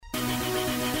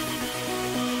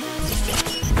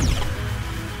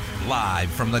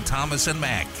Live from the Thomas and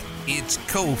Mack, it's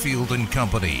Cofield and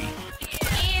Company.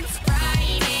 It's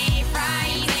Friday,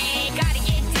 gotta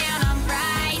get down on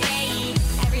Friday.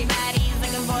 Everybody's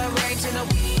looking forward to the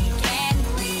weekend.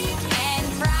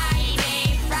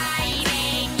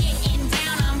 Friday, getting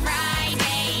down on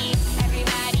Friday.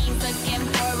 Everybody's looking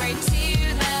forward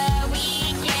to the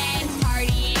weekend.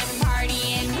 Partying.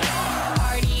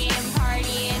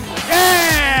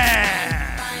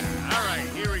 Yeah! All right,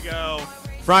 here we go.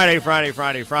 Friday,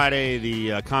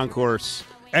 the concourse,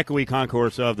 echoey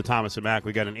concourse of the Thomas and Mack.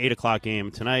 We got an 8 o'clock game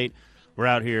tonight. We're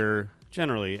out here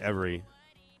generally every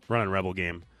Runnin' Rebel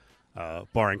game,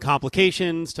 barring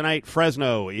complications. Tonight,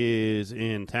 Fresno is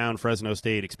in town. Fresno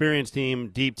State experienced team,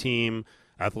 deep team,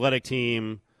 athletic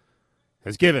team,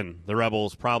 has given the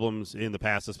Rebels problems in the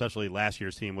past, especially last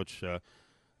year's team, which the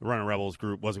Runnin' Rebels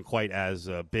group wasn't quite as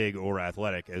big or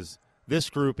athletic as this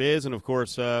group is. And, of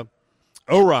course,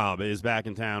 O-Rob is back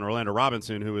in town. Orlando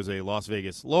Robinson, who is a Las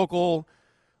Vegas local,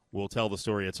 will tell the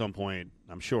story at some point,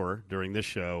 I'm sure, during this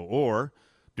show or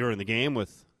during the game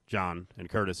with John and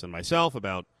Curtis and myself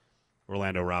about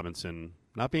Orlando Robinson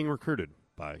not being recruited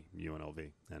by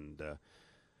UNLV. And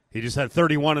he just had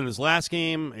 31 in his last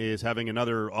game, is having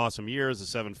another awesome year as a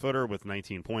 7-footer with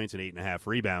 19 points and 8.5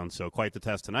 rebounds. So quite the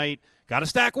test tonight. Got to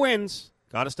stack wins.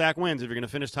 If you're going to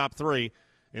finish top 3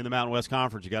 in the Mountain West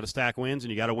Conference. You got to stack wins,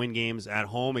 and you got to win games at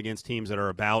home against teams that are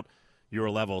about your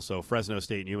level. So Fresno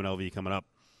State and UNLV coming up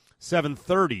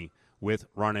 7:30 with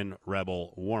Runnin'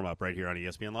 Rebel warm-up right here on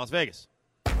ESPN Las Vegas.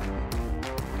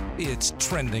 It's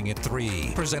Trending at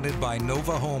 3, presented by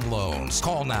Nova Home Loans.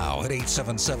 Call now at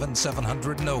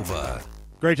 877-700-NOVA.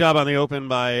 Great job on the open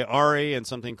by Ari and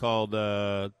something called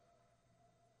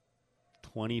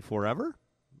 20 Forever.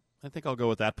 I think I'll go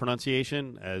with that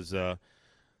pronunciation, as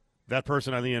that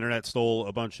person on the internet stole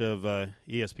a bunch of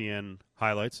ESPN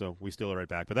highlights, so we steal it right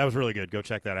back. But that was really good. Go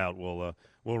check that out. We'll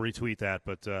retweet that.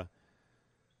 But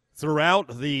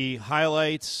throughout the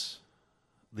highlights,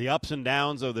 the ups and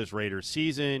downs of this Raiders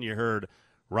season, you heard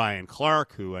Ryan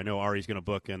Clark, who I know Ari's going to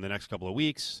book in the next couple of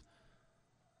weeks.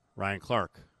 Ryan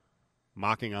Clark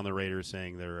mocking on the Raiders,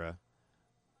 saying they're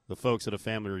the folks at a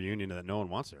family reunion that no one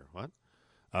wants there. What?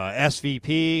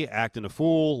 SVP acting a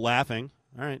fool, laughing.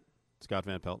 All right. Scott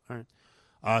Van Pelt. All right.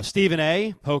 Stephen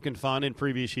A. poking fun in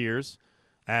previous years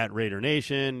at Raider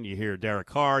Nation. You hear Derek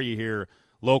Carr. You hear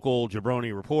local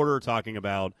jabroni reporter talking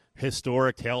about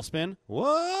historic tailspin.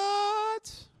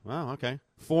 What? Wow, okay.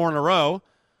 4 in a row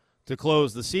to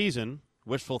close the season.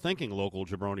 Wishful thinking, local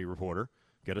jabroni reporter.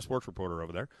 Get a sports reporter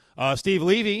over there. Steve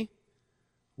Levy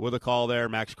with a call there.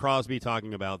 Max Crosby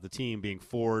talking about the team being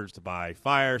forged by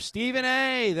fire. Stephen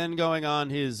A. then going on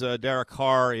his Derek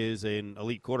Carr is an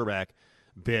elite quarterback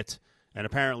bit. And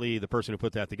apparently the person who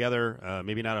put that together,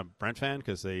 maybe not a Brent fan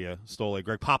because they stole a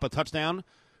Greg Papa touchdown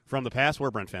from the past.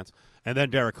 We're Brent fans. And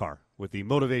then Derek Carr with the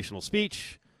motivational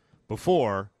speech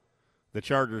before the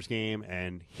Chargers game.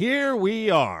 And here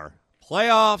we are.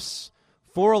 Playoffs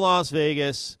for Las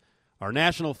Vegas. Our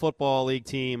National Football League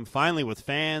team, finally with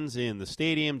fans in the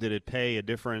stadium. Did it pay a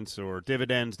difference or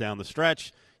dividends down the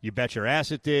stretch? You bet your ass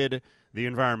it did. The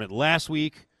environment last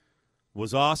week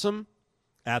was awesome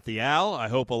at the Al. I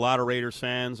hope a lot of Raiders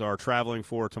fans are traveling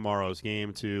for tomorrow's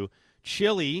game to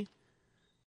chilly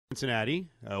Cincinnati,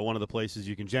 one of the places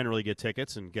you can generally get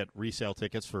tickets and get resale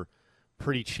tickets for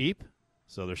pretty cheap.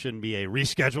 So there shouldn't be a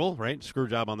reschedule, right? Screw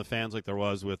job on the fans like there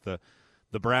was with the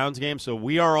Browns game. So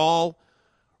we are all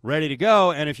ready to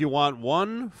go. And if you want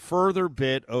one further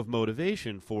bit of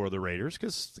motivation for the Raiders,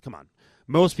 because, come on,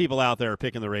 most people out there are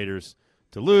picking the Raiders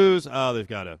to lose. They've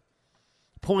got a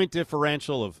point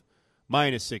differential of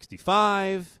minus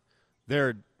 65.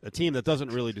 They're a team that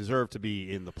doesn't really deserve to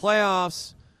be in the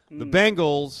playoffs. The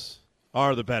Bengals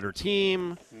are the better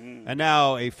team. And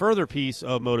now a further piece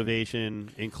of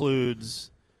motivation includes,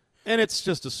 and it's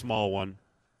just a small one,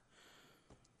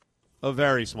 a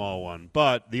very small one.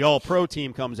 But the All-Pro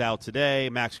team comes out today.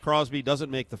 Max Crosby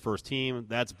doesn't make the first team.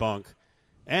 That's bunk.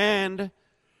 And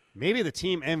maybe the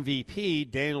team MVP,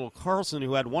 Daniel Carlson,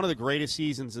 who had one of the greatest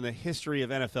seasons in the history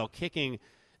of NFL kicking,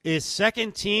 is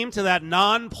second team to that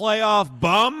non-playoff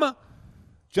bum,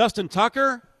 Justin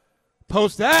Tucker.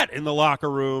 Post that in the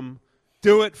locker room.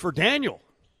 Do it for Daniel.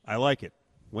 I like it.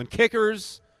 When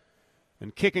kickers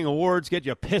and kicking awards get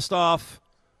you pissed off,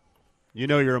 you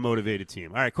know you're a motivated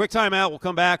team. All right, quick timeout. We'll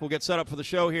come back. We'll get set up for the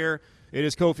show here. It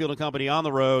is Cofield and Company on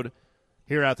the road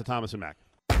here at the Thomas and Mack.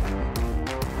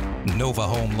 Nova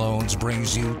Home Loans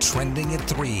brings you Trending at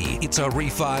 3. It's a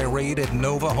refi rate at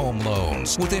Nova Home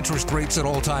Loans. With interest rates at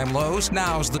all-time lows,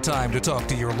 now's the time to talk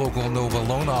to your local Nova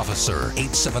loan officer.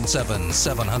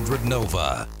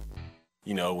 877-700-NOVA.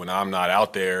 You know, when I'm not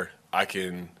out there, I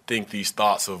can think these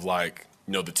thoughts of like,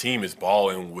 you know, the team is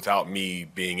balling without me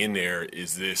being in there.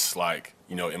 Is this like,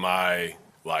 you know, am I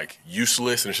like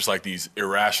useless? And it's just like these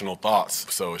irrational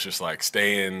thoughts. So it's just like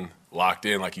staying locked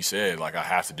in, like you said, like I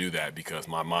have to do that because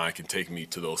my mind can take me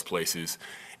to those places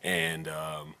and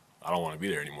I don't want to be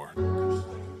there anymore.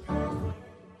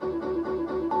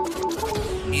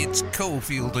 It's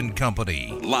Cofield and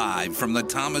Company, live from the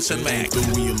Thomas and Mack.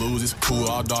 When you lose, it's cool.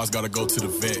 All dogs got to go to the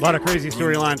vet. A lot of crazy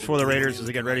storylines for the Raiders as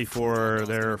they get ready for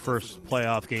their first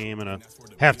playoff game in a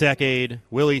half-decade.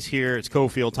 Willie's here. It's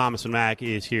Cofield. Thomas and Mack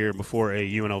is here before a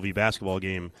UNLV basketball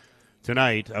game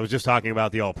tonight. I was just talking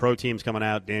about the all-pro teams coming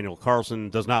out. Daniel Carlson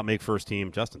does not make first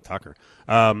team. Justin Tucker.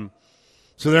 So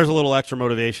there's a little extra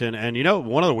motivation. And, you know,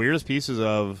 one of the weirdest pieces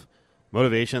of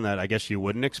motivation that I guess you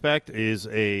wouldn't expect is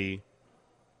a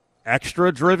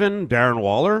extra-driven Darren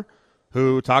Waller,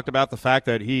 who talked about the fact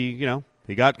that he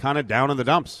got kind of down in the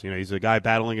dumps. You know, he's a guy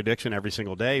battling addiction every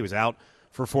single day. He was out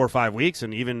for 4 or 5 weeks,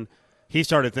 and even he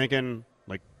started thinking,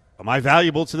 like, am I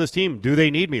valuable to this team? Do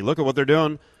they need me? Look at what they're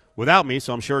doing without me.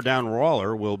 So I'm sure Darren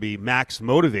Waller will be max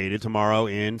motivated tomorrow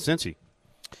in Cincy.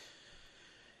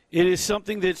 It is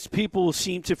something that people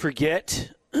seem to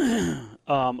forget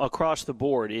across the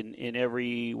board in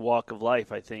every walk of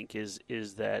life, I think, is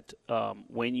that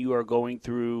when you are going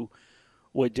through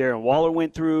what Darren Waller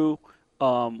went through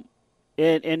and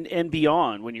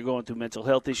beyond, when you're going through mental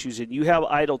health issues and you have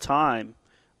idle time's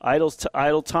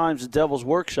the devil's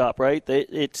workshop, right?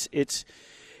 It's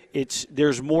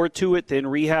there's more to it than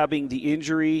rehabbing the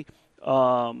injury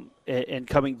and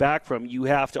coming back from. You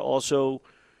have to also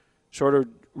sort of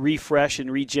refresh and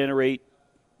regenerate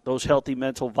those healthy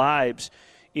mental vibes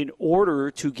in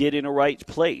order to get in a right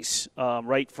place,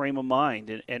 right frame of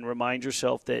mind, and remind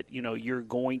yourself that, you know, you're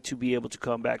going to be able to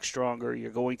come back stronger. You're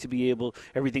going to be able,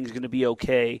 everything's going to be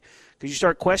okay, because you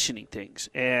start questioning things.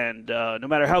 And no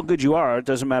matter how good you are, it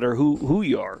doesn't matter who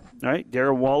you are, right?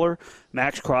 Darren Waller,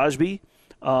 Max Crosby,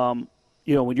 you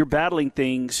know, when you're battling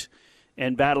things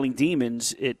and battling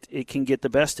demons, it can get the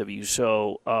best of you.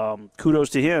 So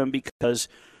kudos to him, because,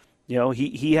 you know,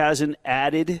 he has an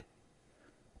added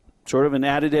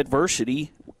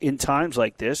adversity in times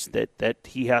like this that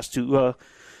he has to, you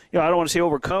know, I don't want to say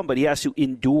overcome, but he has to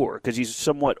endure, because he's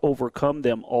somewhat overcome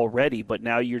them already. But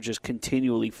now you're just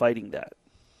continually fighting that.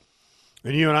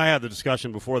 And you and I had the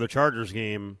discussion before the Chargers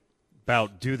game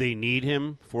about, do they need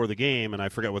him for the game? And I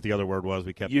forget what the other word was.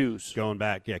 We kept going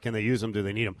back. Yeah, can they use him? Do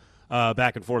they need him?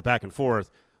 Back and forth.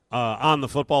 On the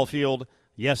football field,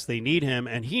 yes, they need him,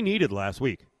 and he needed last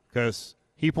week, because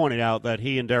he pointed out that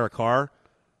he and Derek Carr,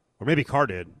 or maybe Carr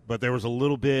did, but there was a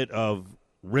little bit of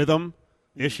rhythm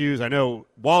issues. I know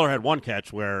Waller had one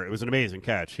catch where it was an amazing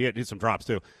catch. He had some drops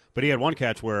too, but he had one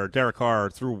catch where Derek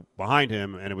Carr threw behind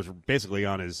him, and it was basically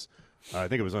on his, I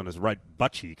think it was on his right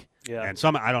butt cheek. Yeah. And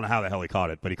I don't know how the hell he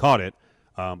caught it, but he caught it.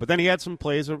 But then he had some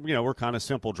plays that, you know, were kind of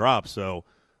simple drops. So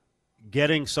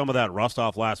getting some of that rust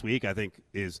off last week, I think,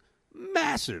 is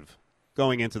massive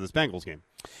going into this Bengals game.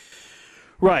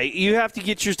 Right, you have to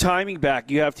get your timing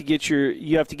back. You have to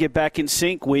get back in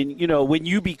sync when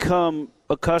you become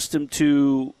accustomed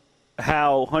to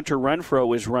how Hunter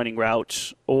Renfrow is running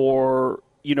routes, or,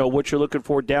 you know, what you're looking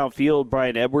for downfield.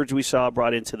 Brian Edwards, we saw,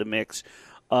 brought into the mix,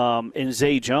 and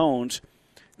Zay Jones,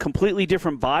 completely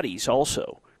different bodies,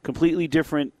 also completely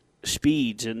different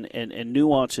speeds and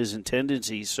nuances and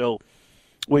tendencies. So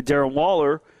with Darren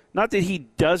Waller, not that he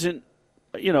doesn't.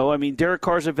 You know, I mean, Derek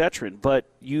Carr's a veteran, but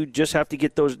you just have to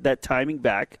get that timing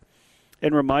back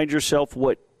and remind yourself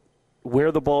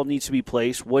where the ball needs to be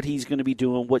placed, what he's going to be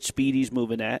doing, what speed he's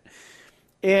moving at,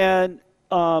 and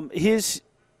his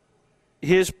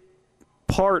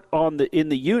part in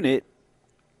the unit.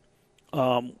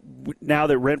 Now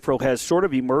that Renfrow has sort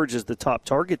of emerged as the top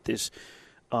target this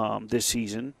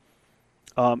season,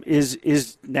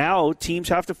 is now teams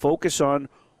have to focus on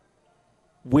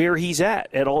where he's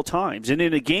at all times. And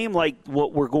in a game like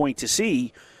what we're going to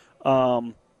see,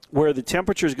 where the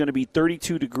temperature is going to be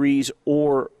 32 degrees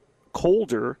or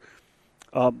colder,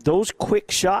 those quick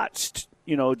shots,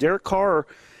 you know, Derek Carr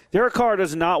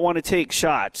does not want to take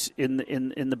shots in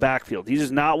the backfield. He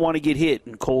does not want to get hit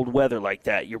in cold weather like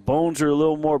that. Your bones are a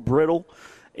little more brittle,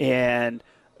 and,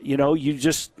 you know, you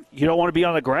don't want to be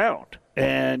on the ground.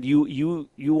 And you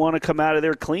want to come out of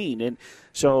there clean. And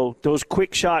so those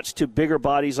quick shots to bigger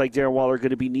bodies like Darren Waller are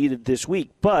going to be needed this week.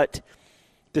 But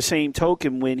the same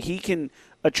token, when he can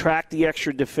attract the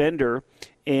extra defender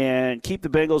and keep the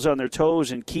Bengals on their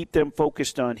toes and keep them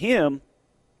focused on him,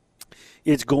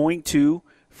 it's going to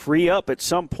free up at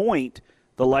some point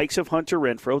the likes of Hunter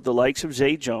Renfrow, the likes of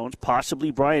Zay Jones, possibly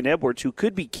Brian Edwards, who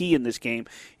could be key in this game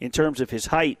in terms of his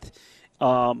height,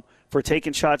 for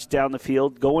taking shots down the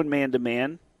field, going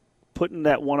man-to-man, putting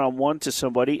that one-on-one to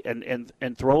somebody,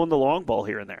 and throwing the long ball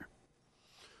here and there.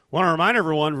 Want to remind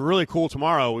everyone, really cool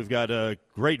tomorrow. We've got a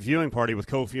great viewing party with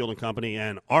Cofield and Company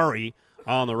and Ari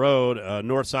on the road,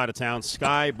 north side of town,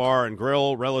 Sky Bar and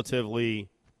Grill, relatively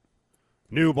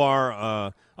new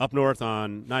bar up north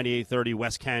on 9830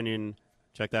 West Canyon.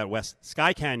 Check that West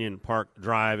Sky Canyon Park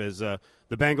Drive as the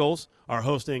Bengals are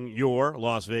hosting your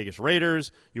Las Vegas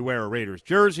Raiders. You wear a Raiders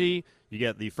jersey. You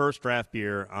get the first draft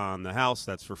beer on the house.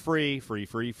 That's for free.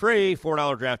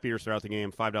 $4 draft beers throughout the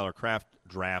game, $5 craft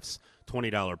drafts,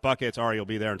 $20 buckets. Ari will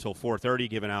be there until 4:30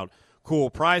 giving out cool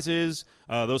prizes.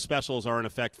 Those specials are in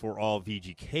effect for all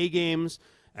VGK games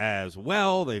as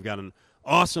well. They've got an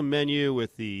awesome menu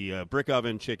with the brick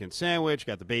oven chicken sandwich,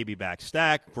 got the baby back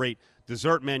stack, great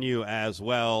dessert menu as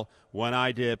well. When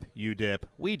I dip, you dip,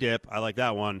 we dip. I like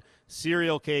that one.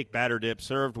 Cereal cake, batter dip,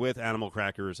 served with animal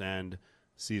crackers and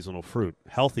seasonal fruit.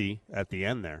 Healthy at the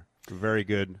end there. Very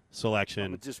good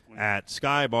selection at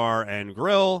Sky Bar and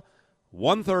Grill.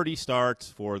 1:30 starts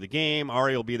for the game.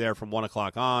 Ari will be there from 1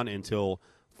 o'clock on until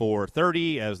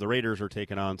 4:30 as the Raiders are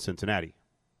taking on Cincinnati.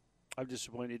 I'm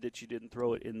disappointed that you didn't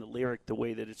throw it in the lyric the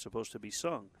way that it's supposed to be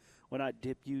sung. When I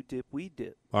dip, you dip, we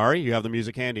dip. Ari, you have the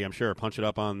music handy, I'm sure. Punch it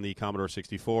up on the Commodore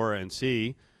 64 and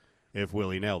see if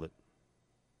Willie nailed it.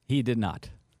 He did not.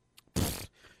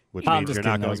 Which means you're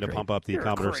not going to great. pump up the You're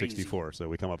Commodore crazy. 64, so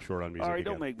we come up short on music Ari,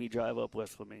 again. don't make me drive up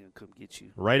West Flamingo and come get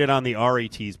you. Write it on the Ari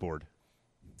tease board.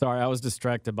 Sorry, I was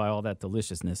distracted by all that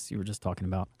deliciousness you were just talking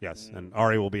about. Yes, and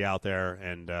Ari will be out there.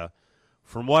 And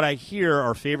from what I hear,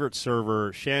 our favorite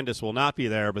server, Shandis, will not be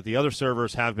there, but the other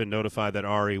servers have been notified that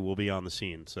Ari will be on the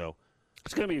scene. So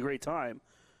It's going to be a great time.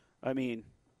 I mean,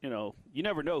 you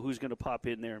never know who's going to pop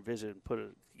in there and visit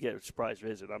and get a surprise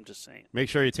visit. I'm just saying. make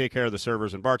sure you take care of the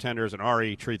servers and bartenders, and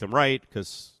Ari, treat them right,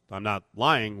 because I'm not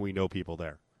lying. We know people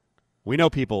there. We know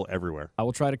people everywhere. I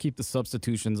will try to keep the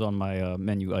substitutions on my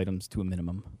menu items to a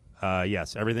minimum.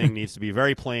 Yes, everything needs to be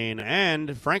very plain.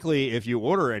 And, frankly, if you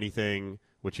order anything,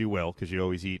 which you will, because you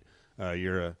always eat,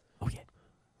 you're a Oh, yeah.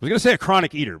 I was going to say a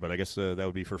chronic eater, but I guess that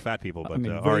would be for fat people. But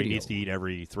Ari radio. needs to eat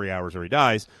every 3 hours or he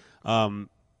dies.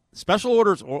 Special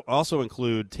orders also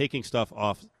include taking stuff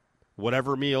off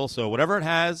whatever meal. So whatever it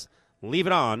has, leave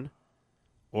it on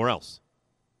or else.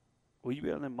 Will you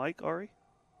be on the mic, Ari?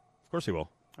 Of course he will.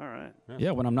 All right.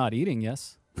 Yeah, when I'm not eating,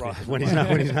 yes. when he's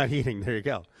not eating. There you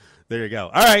go.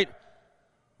 All right.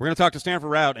 We're going to talk to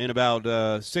Stanford Route in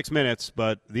about 6 minutes,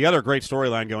 but the other great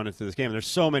storyline going into this game, and there's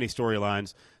so many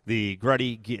storylines, the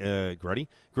gritty,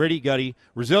 gutty,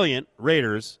 resilient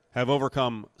Raiders have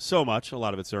overcome so much. A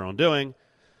lot of it's their own doing.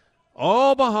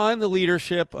 All behind the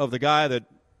leadership of the guy that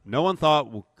no one thought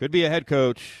could be a head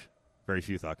coach, very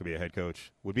few thought could be a head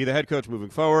coach, would be the head coach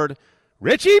moving forward.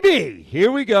 Richie B,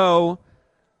 here we go.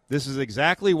 This is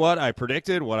exactly what I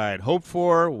predicted, what I had hoped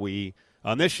for.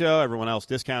 On this show, everyone else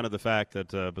discounted the fact that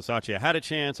Bisaccia had a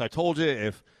chance. I told you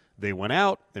if they went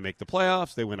out, they make the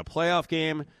playoffs, they win a playoff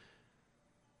game.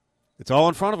 It's all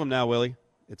in front of them now, Willie.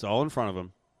 It's all in front of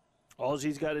them. All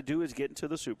he's got to do is get into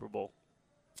the Super Bowl.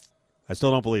 I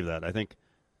still don't believe that. I think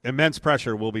immense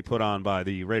pressure will be put on by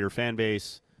the Raider fan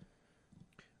base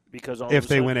Because if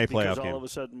they win a playoff game. all of a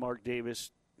sudden Mark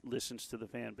Davis listens to the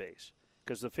fan base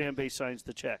because the fan base signs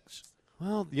the checks.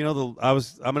 Well,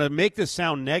 I'm going to make this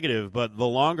sound negative, but the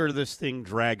longer this thing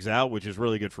drags out, which is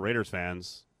really good for Raiders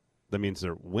fans, that means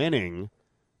they're winning.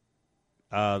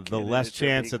 The less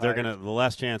chance they're going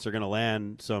to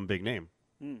land some big name.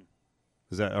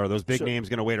 Are those big names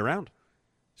going to wait around?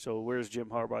 So where's Jim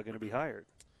Harbaugh going to be hired?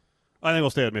 I think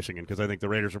we'll stay at Michigan because I think the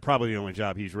Raiders are probably the only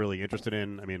job he's really interested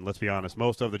in. I mean, let's be honest.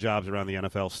 Most of the jobs around the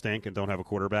NFL stink and don't have a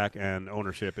quarterback, and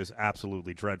ownership is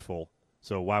absolutely dreadful.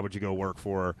 So why would you go work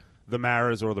for the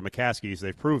Maras or the McCaskies?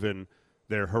 They've proven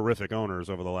they're horrific owners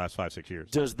over the last 5-6 years.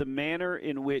 Does the manner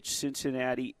in which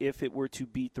Cincinnati, if it were to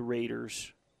beat the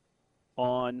Raiders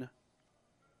on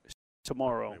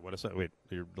tomorrow. Wait, what is that? Wait,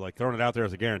 you're like throwing it out there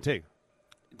as a guarantee.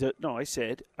 No, I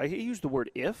used the word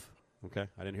if. Okay,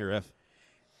 I didn't hear if.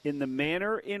 In the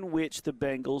manner in which the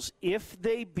Bengals, if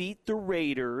they beat the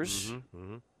Raiders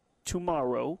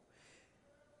tomorrow,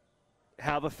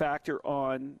 have a factor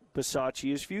on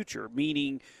Bisaccia's future,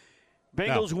 meaning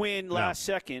Bengals win last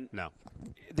second. No.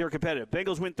 They're competitive.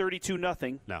 Bengals win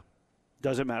 32-0. No.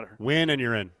 Doesn't matter. Win and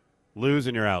you're in. Lose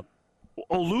and you're out.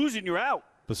 Oh, lose and you're out.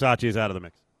 Bisaccia is out of the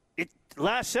mix.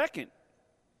 Last second.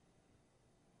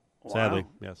 Sadly, Wow.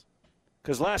 yes.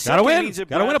 Because last Got to Sunday win. means that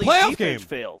Got to win a Bradley's playoff game. defense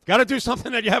failed. Got to do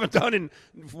something that you haven't done in,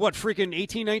 freaking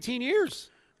 18, 19 years.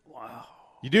 Wow.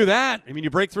 You do that. I mean, you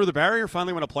break through the barrier,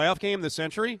 finally win a playoff game this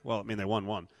century. Well, I mean, they won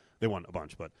one. They won a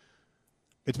bunch, but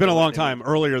it's been a long time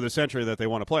earlier this century that they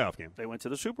won a playoff game. They went to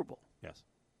the Super Bowl. Yes.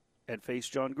 And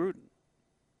faced John Gruden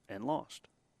and lost.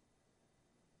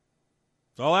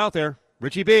 It's all out there.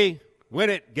 Richie B, win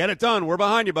it. Get it done. We're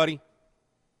behind you, buddy.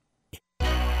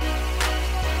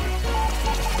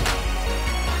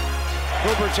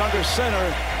 Cooper's under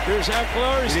center. Here's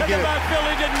Eckler. He's in the backfield.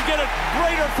 He didn't get it.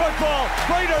 Raider football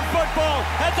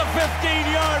at the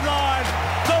 15-yard line.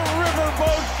 The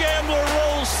Riverboat Gambler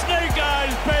rolls snake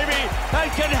eyes, baby.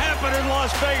 That can happen in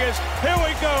Las Vegas. Here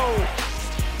we go.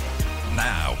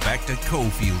 Now back to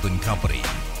Cofield and Company,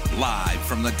 live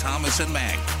from the Thomas and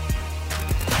Mack.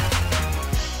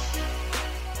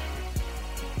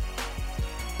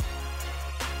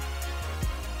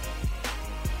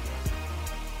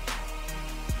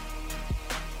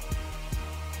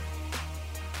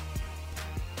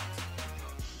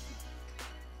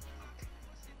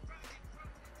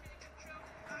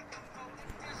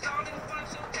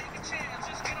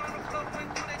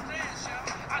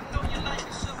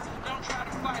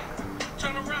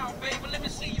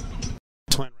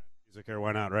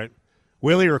 Why not, right?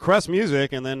 Willie requests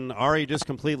music, and then Ari just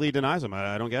completely denies him.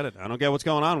 I don't get it. I don't get what's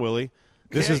going on, Willie.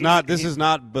 This is not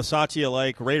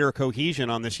Bisaccia-like Raider cohesion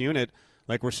on this unit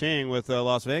like we're seeing with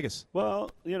Las Vegas.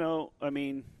 Well, I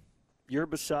mean, you're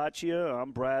Bisaccia.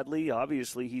 I'm Bradley.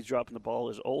 Obviously, he's dropping the ball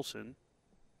as Olsen.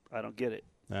 I don't get it.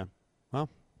 Yeah.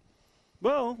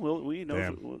 Well, we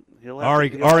know he'll have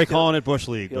Ari calling it Bush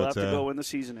League. He'll have to go when the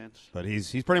season ends. But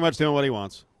he's pretty much doing what he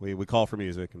wants. We call for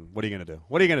music, and what are you going to do?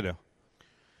 What are you going to do?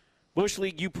 Bush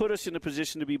League, you put us in a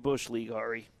position to be Bush League,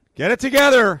 Ari. Get it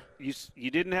together.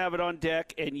 You didn't have it on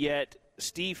deck, and yet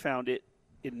Steve found it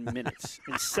in minutes,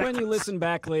 in seconds. When you listen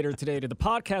back later today to the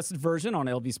podcasted version on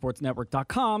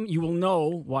lvsportsnetwork.com, you will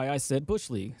know why I said Bush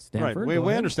League. Stanford, right.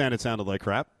 We understand it sounded like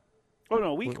crap. Oh,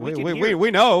 no, we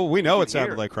know it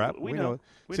sounded like crap. We know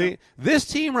it. See, this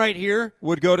team right here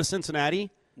would go to Cincinnati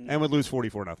and would lose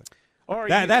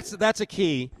 44-0. That's a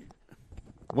key.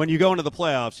 When you go into the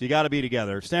playoffs, you got to be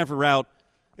together. Stanford Routt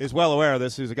is well aware of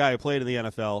this. He's a guy who played in the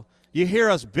NFL. You hear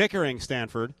us bickering,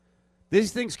 Stanford.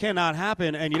 These things cannot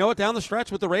happen. And you know what? Down the stretch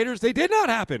with the Raiders, they did not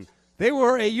happen. They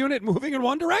were a unit moving in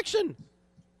one direction.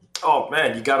 Oh,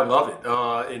 man, you got to love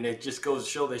it. And it just goes to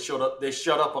show they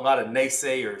shut up a lot of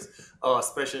naysayers,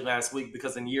 especially last week,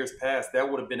 because in years past, that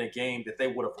would have been a game that they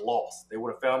would have lost. They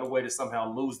would have found a way to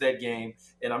somehow lose that game.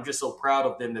 And I'm just so proud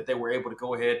of them that they were able to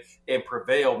go ahead and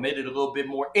prevail, made it a little bit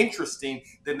more interesting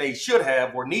than they should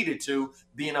have or needed to,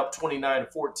 being up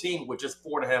 29-14 with just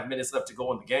 4.5 minutes left to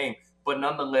go in the game. But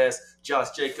nonetheless, Josh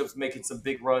Jacobs making some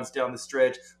big runs down the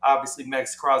stretch. Obviously,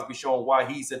 Max Crosby showing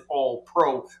why he's an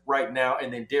all-pro right now.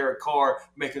 And then Derek Carr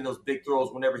making those big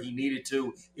throws whenever he needed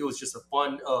to. It was just a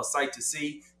fun sight to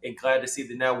see, and glad to see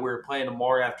that now we're playing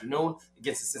tomorrow afternoon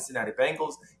against the Cincinnati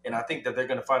Bengals. And I think that they're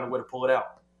going to find a way to pull it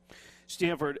out.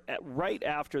 Stanford, right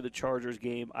after the Chargers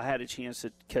game, I had a chance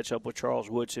to catch up with Charles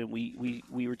Woodson. We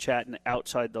were chatting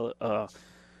outside the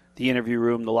interview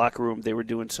room, the locker room. They were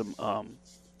doing some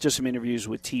just some interviews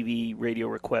with TV, radio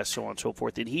requests, so on and so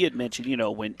forth. And he had mentioned,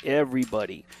 when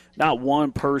everybody, not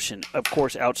one person, of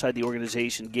course, outside the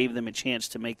organization, gave them a chance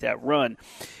to make that run,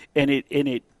 and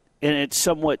it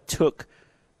somewhat took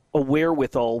a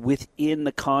wherewithal within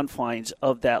the confines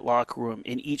of that locker room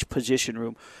in each position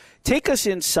room. Take us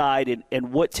inside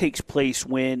and what takes place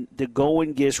when the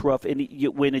going gets rough and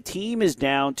when a team is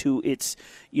down to its,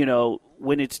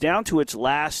 when it's down to its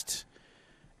last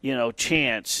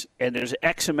chance, and there's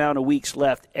X amount of weeks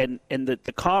left, and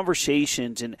the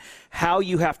conversations and how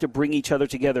you have to bring each other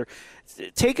together.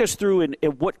 Take us through and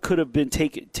what could have been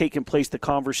taking place, the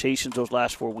conversations those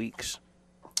last 4 weeks.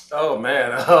 Oh,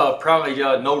 man, probably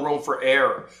no room for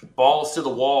error. Balls to the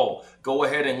wall. Go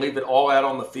ahead and leave it all out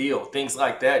on the field. Things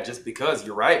like that, just because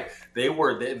you're right.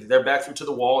 Their backs were to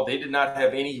the wall. They did not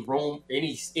have any room,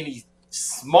 any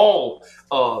small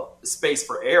space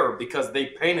for error, because they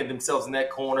painted themselves in that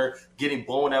corner, getting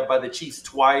blown out by the Chiefs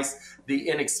twice, the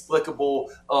inexplicable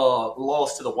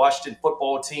loss to the Washington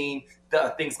football team,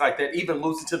 things like that, even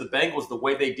losing to the Bengals the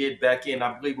way they did back in,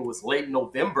 I believe it was late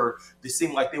November. They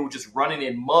seemed like they were just running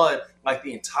in mud like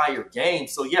the entire game.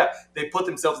 So, yeah, they put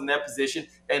themselves in that position,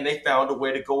 and they found a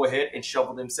way to go ahead and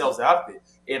shovel themselves out of it.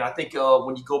 And I think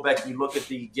when you go back and you look at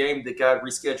the game that got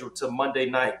rescheduled to Monday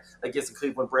night against the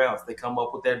Cleveland Browns, they come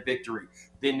up with that victory.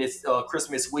 Then this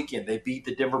Christmas weekend, they beat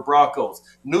the Denver Broncos.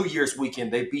 New Year's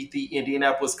weekend, they beat the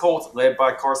Indianapolis Colts, led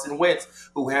by Carson Wentz,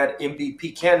 who had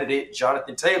MVP candidate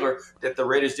Jonathan Taylor, that the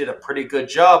Raiders did a pretty good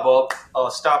job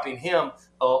of stopping him,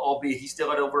 albeit he still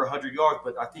had over 100 yards,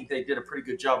 but I think they did a pretty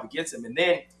good job against him. And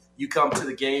then you come to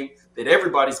the game that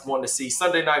everybody's wanting to see,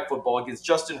 Sunday Night Football against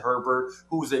Justin Herbert,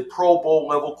 who's a Pro Bowl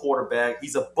level quarterback.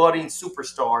 He's a budding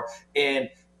superstar. And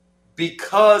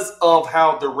because of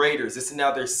how the Raiders, this is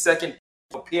now their second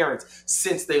appearance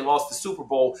since they lost the Super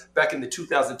Bowl back in the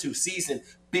 2002 season,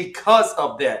 because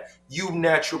of that, you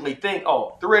naturally think,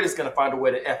 oh, the Raiders going to find a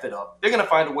way to F it up. They're going to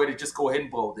find a way to just go ahead and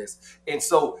blow this. And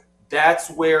so that's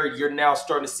where you're now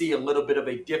starting to see a little bit of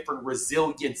a different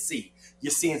resiliency.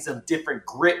 You're seeing some different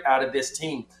grit out of this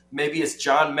team. Maybe it's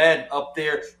John Madden up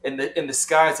there in the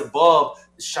skies above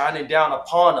shining down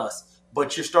upon us,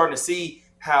 but you're starting to see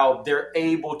how they're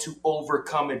able to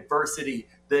overcome adversity.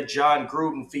 The John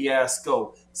Gruden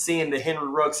fiasco, seeing the Henry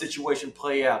Ruggs situation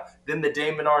play out, then the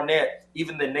Damon Arnett,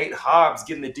 even the Nate Hobbs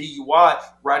getting the DUI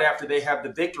right after they have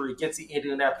the victory against the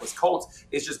Indianapolis Colts,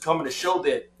 is just coming to show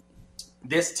that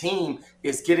this team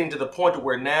is getting to the point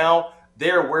where now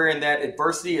they're wearing that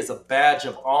adversity as a badge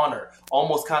of honor,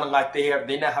 almost kind of like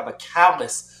they now have a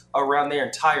callus around their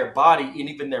entire body and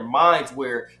even their minds,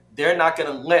 where they're not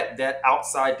going to let that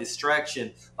outside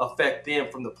distraction affect them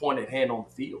from the point at hand on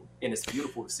the field. And it's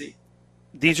beautiful to see.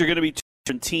 These are going to be two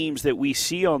different teams that we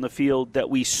see on the field that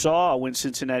we saw when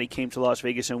Cincinnati came to Las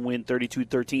Vegas and win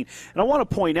 32-13. And I want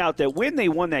to point out that when they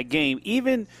won that game,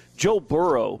 even Joe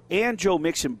Burrow and Joe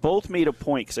Mixon both made a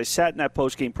point, because I sat in that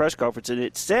post-game press conference, and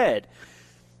it said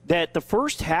that the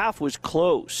first half was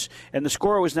close and the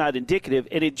score was not indicative,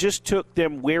 and it just took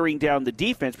them wearing down the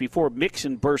defense before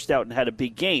Mixon burst out and had a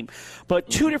big game. But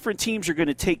two different teams are going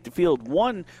to take the field,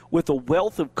 one with a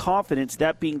wealth of confidence,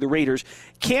 that being the Raiders.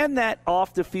 Can that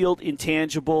off-the-field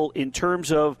intangible in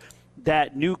terms of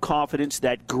that new confidence,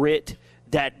 that grit,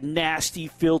 that nasty,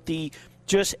 filthy,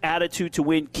 just attitude to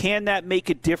win, can that make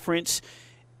a difference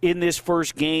in this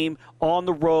first game, on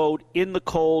the road, in the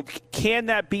cold? Can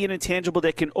that be an intangible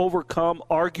that can overcome,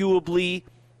 arguably,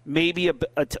 maybe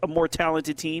a more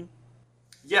talented team?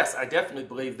 Yes, I definitely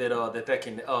believe that that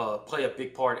can play a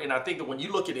big part. And I think that when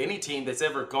you look at any team that's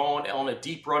ever gone on a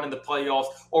deep run in the playoffs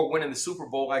or winning the Super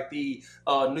Bowl, like the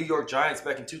New York Giants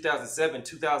back in 2007,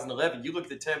 2011, you look at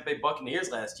the Tampa Bay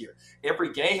Buccaneers last year.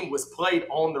 Every game was played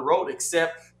on the road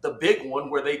except the big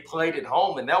one where they played at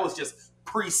home, and that was just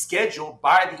pre-scheduled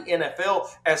by the NFL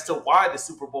as to why the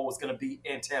Super Bowl was going to be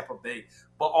in Tampa Bay.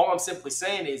 But all I'm simply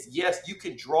saying is, yes, you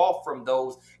can draw from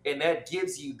those, and that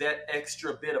gives you that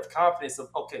extra bit of confidence of,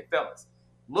 okay, fellas,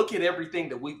 look at everything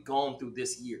that we've gone through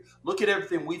this year. Look at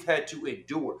everything we've had to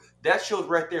endure. That shows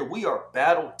right there we are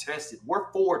battle-tested.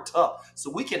 We're forward tough, so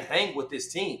we can hang with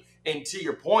this team. And to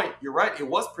your point, you're right, it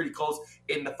was pretty close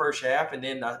in the first half, and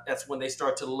then that's when they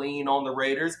start to lean on the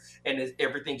Raiders, and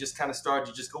everything just kind of started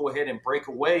to just go ahead and break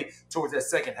away towards that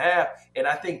second half. And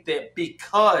I think that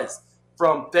because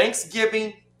from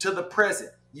Thanksgiving to the present,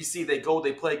 you see they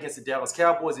play against the Dallas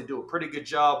Cowboys. They do a pretty good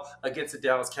job against the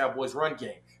Dallas Cowboys run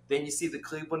game. Then you see the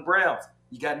Cleveland Browns.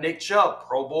 You got Nick Chubb,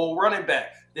 Pro Bowl running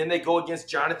back. Then they go against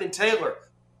Jonathan Taylor.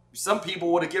 Some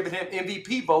people would have given him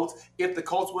MVP votes if the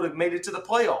Colts would have made it to the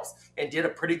playoffs, and did a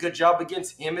pretty good job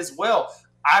against him as well.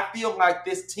 I feel like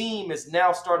this team is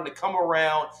now starting to come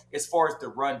around as far as the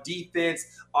run defense.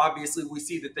 Obviously, we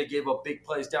see that they gave up big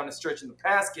plays down the stretch in the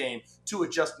pass game to a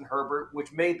Justin Herbert,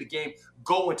 which made the game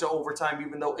go into overtime,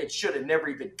 even though it should have never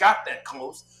even got that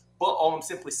close. But all I'm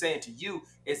simply saying to you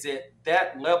is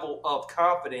that level of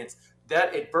confidence,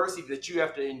 that adversity that you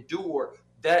have to endure,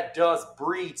 that does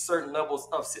breed certain levels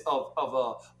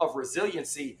of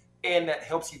resiliency, and that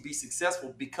helps you be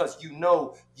successful because you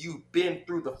know you've been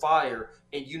through the fire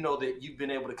and you know that you've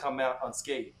been able to come out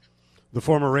unscathed. The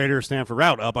former Raiders Stanford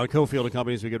route up on Cofield and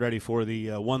Company as we get ready for the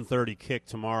 1:30 kick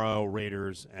tomorrow,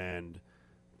 Raiders and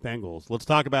Bengals. Let's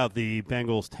talk about the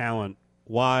Bengals' talent.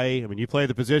 Why? I mean, you play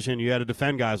the position. You had to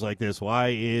defend guys like this. Why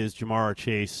is Jamar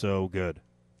Chase so good?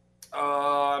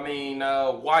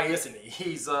 Why isn't he?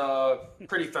 He's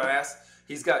pretty fast.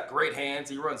 He's got great hands.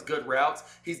 He runs good routes.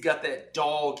 He's got that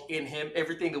dog in him.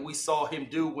 Everything that we saw him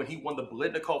do when he won the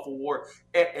Biletnikoff Award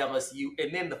at LSU.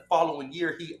 And then the following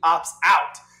year, he opts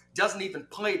out doesn't even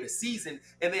play the season.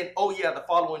 And then, the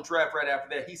following draft right after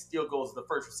that, he still goes the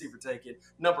first receiver taken,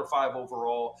 number 5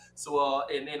 overall. So,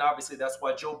 and then obviously that's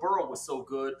why Joe Burrow was so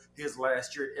good his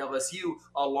last year at LSU,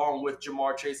 along with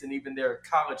Jamar Chase and even their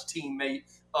college teammate,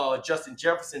 Justin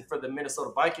Jefferson for the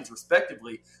Minnesota Vikings,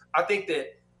 respectively. I think that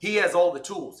he has all the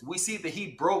tools. We see that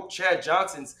he broke Chad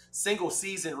Johnson's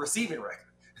single-season receiving record.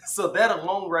 So that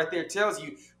alone right there tells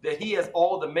you that he has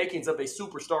all the makings of a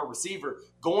superstar receiver,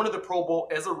 going to the Pro Bowl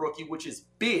as a rookie, which is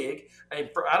big. And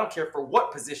I don't care for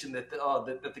what position that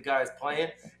the guy is playing.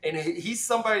 And he's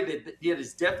somebody that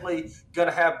is definitely going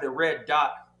to have the red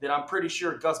dot that I'm pretty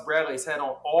sure Gus Bradley has had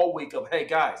on all week of, hey,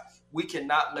 guys, we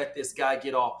cannot let this guy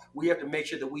get off. We have to make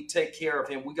sure that we take care of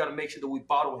him. We got to make sure that we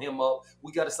bottle him up.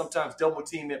 We got to sometimes double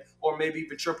team him or maybe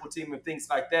even triple team him, things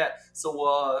like that. So,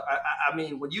 I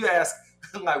mean, when you ask,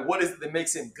 like, what is it that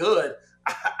makes him good?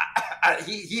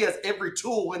 He has every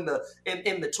tool in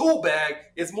the tool bag.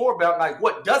 It's more about, like,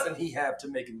 what doesn't he have to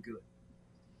make him good?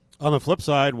 On the flip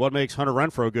side, what makes Hunter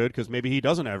Renfrow good? Because maybe he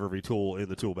doesn't have every tool in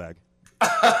the tool bag.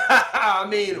 I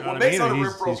mean, you know what makes Hunter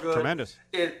He's Renfrow good? Tremendous.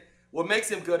 What makes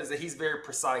him good is that he's very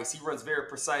precise. He runs very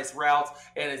precise routes.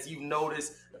 And as you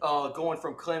notice, going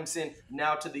from Clemson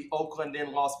now to the Oakland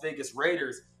and Las Vegas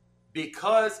Raiders,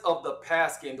 because of the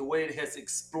pass game, the way it has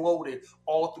exploded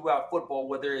all throughout football,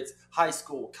 whether it's high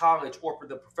school, college, or for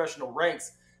the professional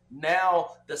ranks,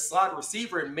 now the slot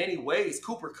receiver in many ways,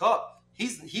 Cooper Kupp,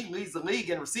 he leads the league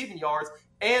in receiving yards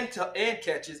and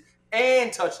catches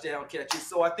and touchdown catches.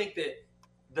 So I think that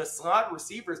the slot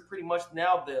receiver is pretty much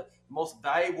now the most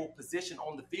valuable position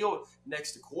on the field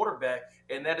next to quarterback,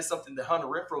 and that is something that Hunter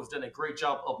Renfrow has done a great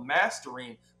job of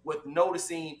mastering, with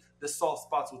noticing the soft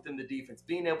spots within the defense,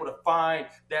 being able to find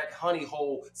that honey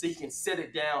hole so he can set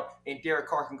it down and Derek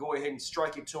Carr can go ahead and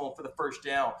strike it to him for the first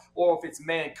down. Or if it's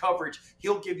man coverage,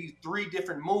 he'll give you 3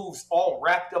 different moves all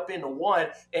wrapped up into one,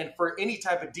 and for any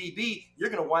type of DB, you're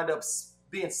going to wind up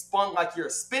being spun like you're a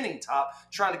spinning top,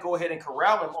 trying to go ahead and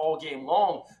corral him all game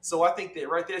long. So I think that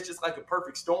right there is just like a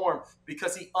perfect storm,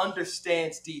 because he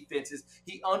understands defenses.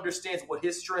 He understands what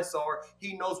his strengths are.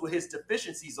 He knows what his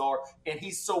deficiencies are, and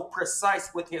he's so precise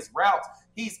with his routes.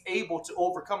 He's able to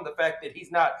overcome the fact that he's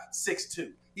not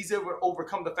 6'2". He's able to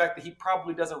overcome the fact that he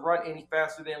probably doesn't run any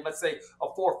faster than, let's say, a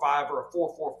 4.5 or a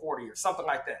 4.40 or something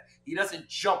like that. He doesn't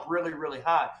jump really, really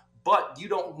high. But you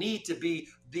don't need to be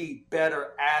the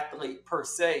better athlete per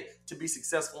se to be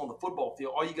successful on the football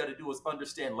field. All you got to do is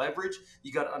understand leverage.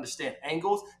 You got to understand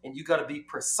angles, and you got to be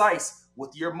precise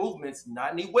with your movements,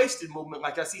 not any wasted movement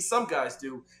like I see some guys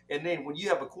do. And then when you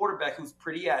have a quarterback who's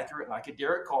pretty accurate, like a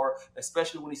Derek Carr,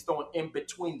 especially when he's throwing in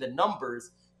between the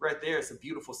numbers, right there, it's a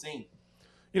beautiful scene.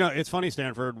 You know, it's funny,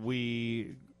 Stanford,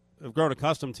 we have grown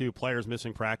accustomed to players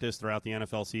missing practice throughout the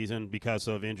NFL season because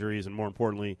of injuries and, more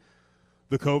importantly,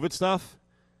 the COVID stuff.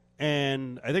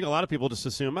 And I think a lot of people just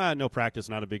assume, no practice,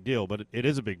 not a big deal. But it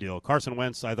is a big deal. Carson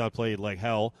Wentz, I thought, played like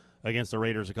hell against the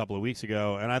Raiders a couple of weeks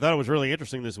ago. And I thought it was really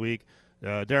interesting this week.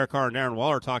 Derek Carr and Darren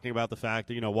Waller talking about the fact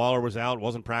that, Waller was out,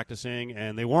 wasn't practicing,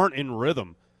 and they weren't in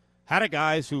rhythm. How do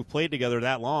guys who've played together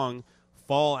that long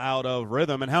fall out of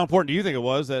rhythm? And how important do you think it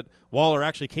was that Waller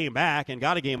actually came back and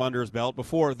got a game under his belt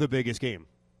before the biggest game?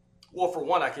 Well, for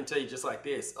one, I can tell you just like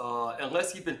this.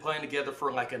 Unless you've been playing together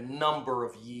for like a number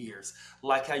of years,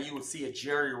 like how you would see a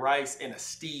Jerry Rice and a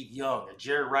Steve Young, a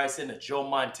Jerry Rice and a Joe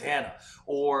Montana,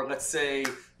 or let's say,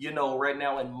 right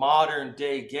now in modern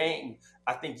day game,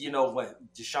 I think, what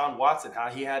Deshaun Watson, how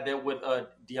he had that with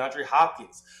DeAndre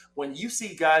Hopkins. When you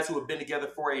see guys who have been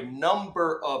together for a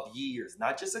number of years,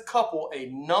 not just a couple, a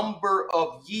number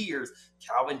of years,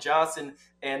 Calvin Johnson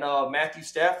and Matthew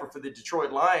Stafford for the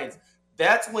Detroit Lions,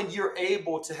 that's when you're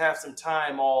able to have some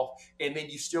time off, and then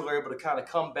you still are able to kind of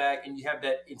come back and you have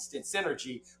that instant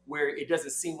synergy where it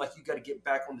doesn't seem like you got to get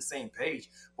back on the same page.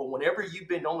 But whenever you've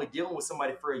been only dealing with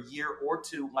somebody for a year or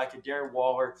two, like a Darren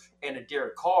Waller and a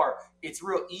Derek Carr, it's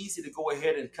real easy to go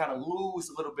ahead and kind of lose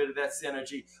a little bit of that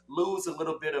synergy, lose a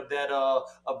little bit of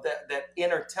that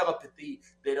inner telepathy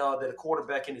that a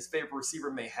quarterback and his favorite receiver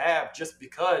may have, just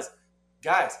because,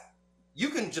 guys, you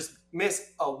can just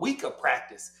miss a week of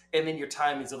practice and then your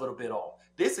timing's a little bit off.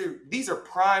 These are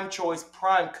prime choice,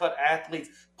 prime cut athletes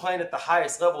playing at the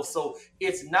highest level. So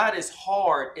it's not as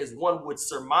hard as one would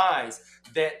surmise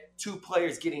that two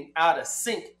players getting out of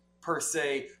sync per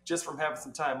se, just from having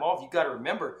some time off. You got to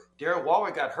remember, Darren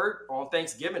Waller got hurt on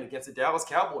Thanksgiving against the Dallas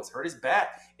Cowboys, hurt his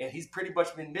back, and he's pretty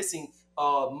much been missing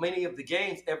many of the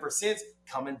games ever since,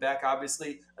 coming back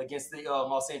obviously against the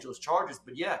Los Angeles Chargers.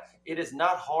 But yeah, it is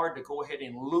not hard to go ahead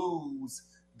and lose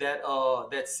that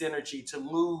synergy, to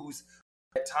lose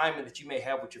that timing that you may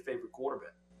have with your favorite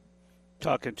quarterback.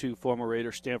 Talking to former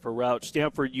Raider Stanford Rouch.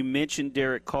 Stanford, you mentioned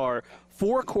Derek Carr.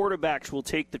 4 quarterbacks will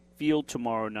take the field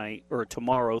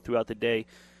tomorrow throughout the day.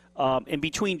 And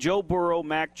between Joe Burrow,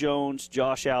 Mac Jones,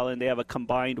 Josh Allen, they have a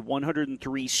combined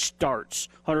 103 starts,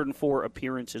 104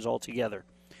 appearances altogether.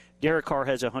 Derek Carr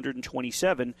has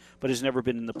 127, but has never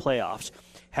been in the playoffs.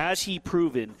 Has he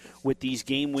proven with these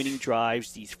game-winning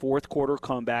drives, these fourth-quarter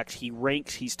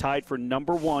comebacks, he's tied for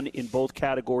number 1 in both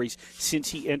categories since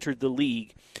he entered the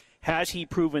league. Has he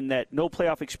proven that no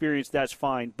playoff experience, that's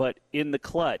fine, but in the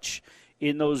clutch,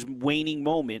 in those waning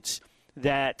moments,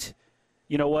 that,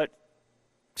 you know what,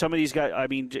 some of these guys, I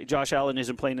mean, Josh Allen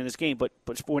isn't playing in this game, but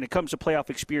when it comes to playoff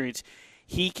experience,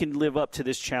 he can live up to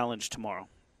this challenge tomorrow.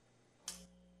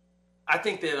 I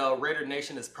think that Raider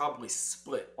Nation is probably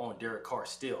split on Derek Carr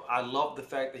still. I love the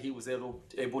fact that he was able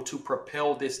to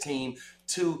propel this team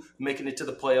to making it to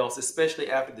the playoffs,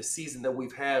 especially after the season that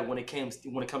we've had when it comes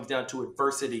down to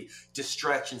adversity,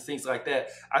 distractions, things like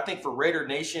that. I think for Raider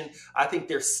Nation, I think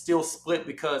they're still split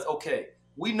because, okay,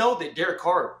 we know that Derek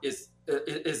Carr is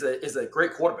a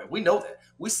great quarterback. We know that.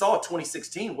 We saw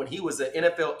 2016 when he was an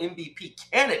NFL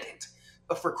MVP candidate,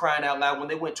 for crying out loud, when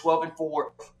they went 12-4,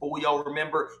 but we all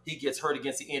remember he gets hurt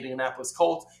against the Indianapolis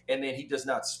Colts, and then he does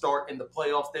not start in the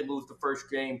playoffs. They lose the first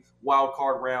game, wild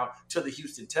card round, to the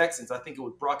Houston Texans. I think it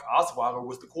was Brock Osweiler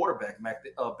was the quarterback back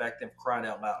then, for crying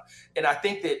out loud. And I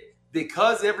think that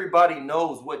because everybody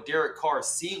knows what Derek Carr's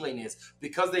ceiling is,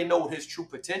 because they know what his true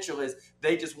potential is,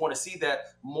 they just want to see that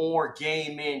more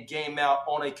game in, game out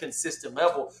on a consistent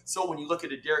level. So when you look at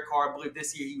the Derek Carr, I believe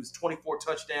this year he was 24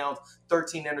 touchdowns,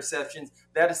 13 interceptions.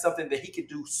 That is something that he could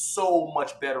do so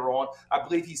much better on. I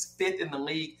believe he's 5th in the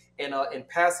league in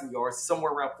passing yards,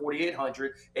 somewhere around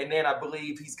 4,800. And then I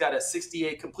believe he's got a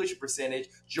 68 completion percentage.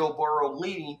 Joe Burrow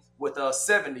leading with a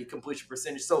 70 completion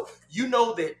percentage. So you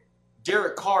know that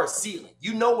Derek Carr's ceiling.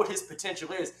 You know what his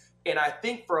potential is. And I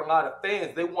think for a lot of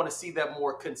fans, they want to see that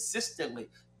more consistently.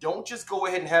 Don't just go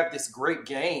ahead and have this great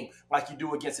game like you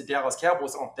do against the Dallas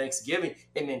Cowboys on Thanksgiving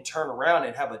and then turn around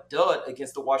and have a dud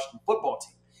against the Washington football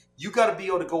team. You got to be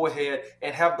able to go ahead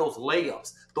and have those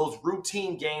layups, those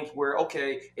routine games where,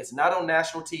 okay, it's not on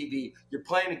national TV. You're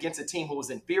playing against a team who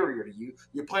is inferior to you.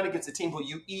 You're playing against a team who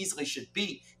you easily should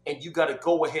beat, and you got to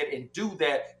go ahead and do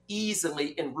that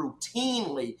easily and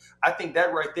routinely. I think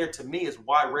that right there, to me, is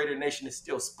why Raider Nation is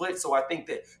still split. So I think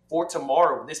that for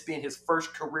tomorrow, this being his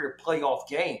first career playoff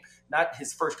game, not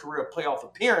his first career playoff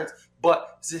appearance,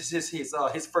 but this is his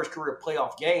first career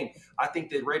playoff game, I think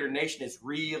that Raider Nation is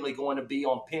really going to be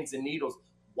on pins and needles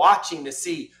watching to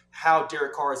see how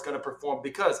Derek Carr is going to perform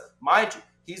because, mind you,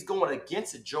 he's going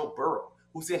against a Joe Burrow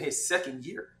who's in his 2nd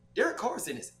year. Derek Carr is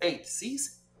in his 8th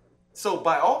season. So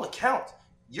by all accounts,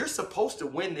 you're supposed to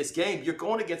win this game. You're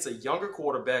going against a younger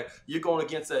quarterback. You're going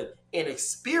against an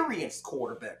inexperienced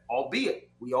quarterback, albeit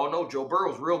we all know Joe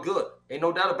Burrow's real good. Ain't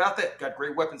no doubt about that. Got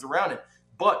great weapons around him.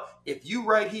 But if you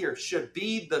right here should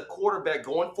be the quarterback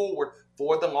going forward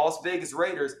for the Las Vegas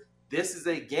Raiders, this is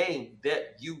a game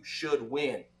that you should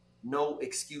win. No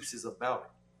excuses about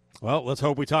it. Well, let's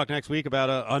hope we talk next week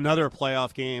about another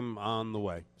playoff game on the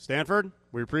way. Stanford,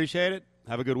 we appreciate it.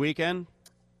 Have a good weekend.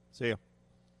 See you.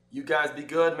 You guys be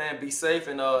good, man. Be safe.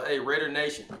 And, hey, Raider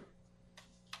Nation.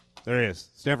 There he is.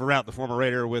 Stanford Routt, the former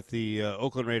Raider with the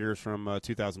Oakland Raiders from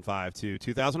 2005 to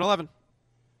 2011.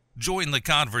 Join the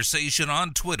conversation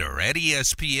on Twitter at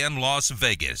ESPN Las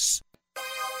Vegas.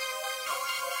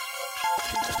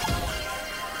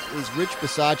 Is Rich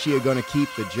Bisaccia going to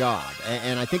keep the job?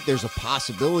 And I think there's a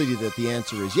possibility that the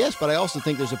answer is yes, but I also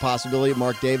think there's a possibility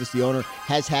Mark Davis, the owner,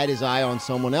 has had his eye on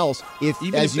someone else. If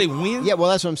they win? Yeah, well,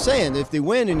 that's what I'm saying. If they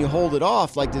win and you hold it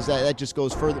off, like that just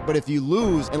goes further. But if you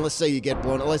lose, and let's say you get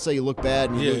blown, let's say you look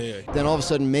bad, and then all of a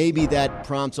sudden maybe that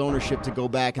prompts ownership to go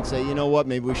back and say, you know what,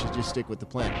 maybe we should just stick with the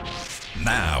plan.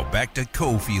 Now back to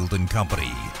Cofield and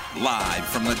Company, live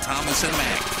from the Thomas and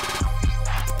Mack.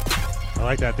 I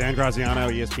like that. Dan Graziano,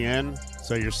 ESPN.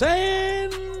 So you're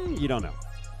saying you don't know.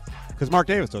 Because Mark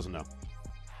Davis doesn't know.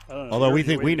 I don't know. Although we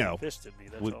think we know.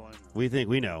 We think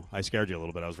we know. I scared you a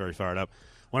little bit. I was very fired up.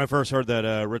 When I first heard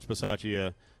that Rich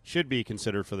Bisaccia should be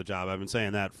considered for the job, I've been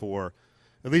saying that for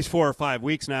at least 4 or 5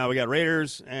 weeks now. We got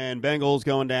Raiders and Bengals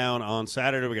going down on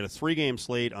Saturday. We got a 3-game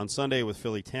slate on Sunday with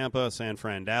Philly, Tampa, San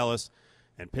Fran, Dallas,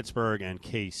 and Pittsburgh and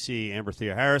KC. Amber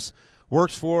Thea-Harris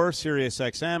works for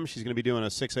SiriusXM. She's going to be doing a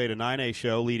 6A to 9A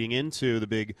show leading into the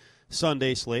big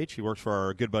Sunday slate. She works for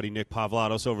our good buddy Nick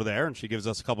Pavlados over there, and she gives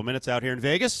us a couple minutes out here in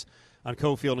Vegas on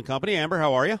Cofield and Company. Amber,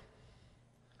 how are you?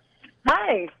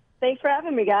 Hi. Thanks for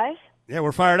having me, guys. Yeah,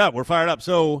 we're fired up.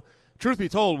 So, truth be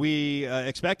told, we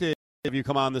expected Have you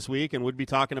come on this week and would be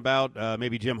talking about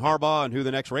maybe Jim Harbaugh and who the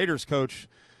next Raiders coach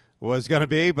was going to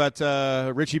be, but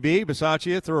Richie B.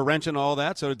 Bisaccia threw a wrench in all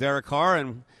that, so did Derek Carr,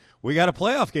 and we got a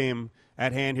playoff game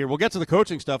at hand here. We'll get to the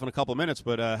coaching stuff in a couple of minutes,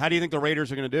 but how do you think the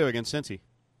Raiders are going to do against Cincy?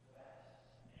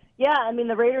 Yeah, I mean,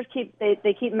 the Raiders keep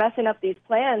messing up these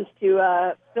plans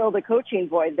to fill the coaching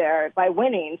void there by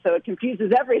winning, so it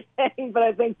confuses everything, but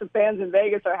I think the fans in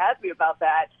Vegas are happy about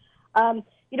that.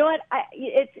 You know what?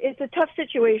 It's a tough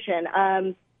situation.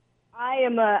 I'm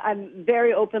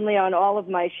very openly on all of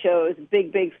my shows,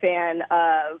 big fan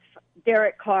of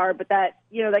Derek Carr, but that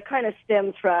kind of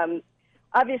stems from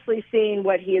obviously seeing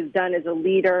what he has done as a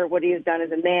leader, what he has done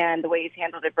as a man, the way he's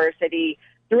handled adversity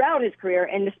throughout his career,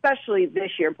 and especially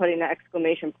this year, putting an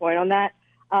exclamation point on that.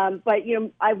 But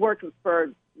I've worked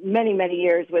for many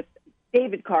years with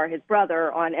David Carr, his brother,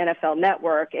 on NFL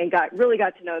Network, and really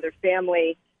got to know their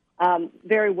family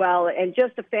very well, and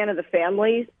just a fan of the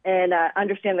family and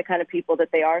understand the kind of people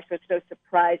that they are. So it's no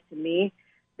surprise to me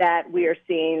that we are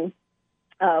seeing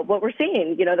what we're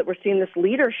seeing, that we're seeing this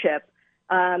leadership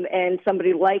and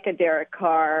somebody like a Derek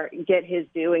Carr get his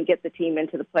due and get the team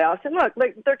into the playoffs. And look,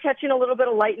 they're catching a little bit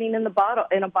of lightning in a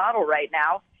bottle right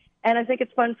now, and I think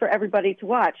it's fun for everybody to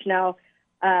watch. Now,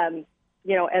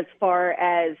 as far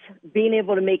as being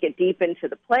able to make it deep into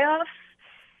the playoffs,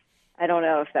 I don't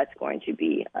know if that's going to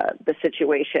be the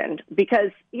situation because,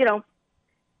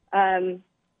 I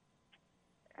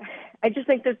just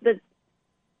think that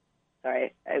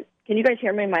sorry, can you guys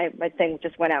hear me? My thing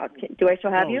just went out. Do I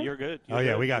still have you? You're good.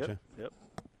 We got you. Yep.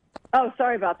 Oh,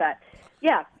 sorry about that.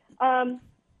 Yeah. I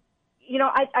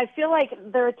feel like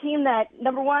they're a team that,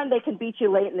 number one, they can beat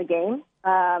you late in the game,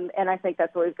 and I think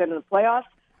that's always good in the playoffs.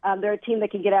 They're a team that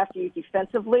can get after you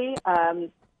defensively.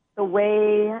 The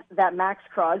way that Max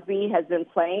Crosby has been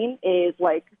playing is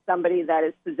like somebody that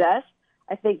is possessed.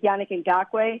 I think Yannick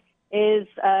Ngakoue is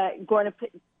going to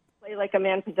play like a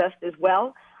man possessed as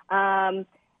well. And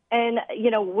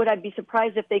would I be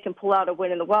surprised if they can pull out a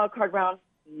win in the wild card round?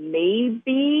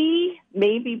 Maybe,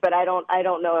 but I don't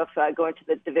know if going to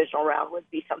the divisional round would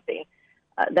be something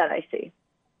that I see.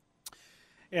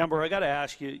 Amber, I got to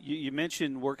ask you. You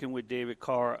mentioned working with David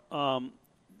Carr.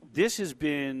 This has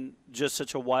been just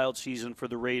such a wild season for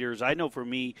the Raiders. I know for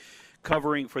me,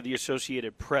 covering for the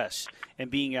Associated Press and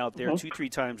being out there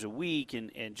 2-3 times a week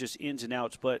and just ins and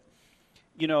outs. But,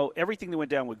 everything that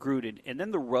went down with Gruden and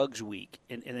then the Ruggs week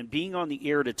and then being on the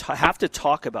air to have to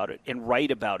talk about it and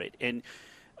write about it and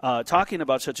talking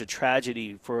about such a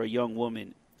tragedy for a young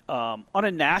woman on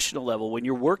a national level when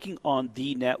you're working on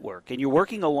the network and you're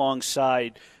working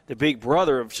alongside the big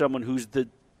brother of someone who's the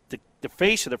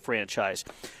face of the franchise.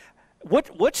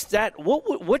 What's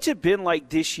it been like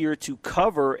this year to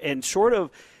cover and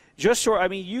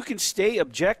you can stay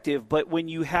objective, but when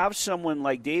you have someone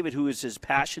like David who is as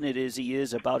passionate as he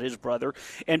is about his brother,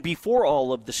 and before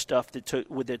all of the stuff that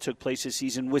took place this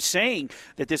season, was saying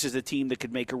that this is a team that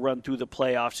could make a run through the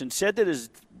playoffs and said that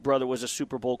his brother was a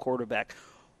Super Bowl quarterback.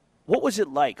 What was it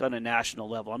like on a national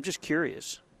level? I'm just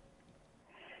curious.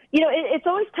 It's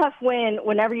always tough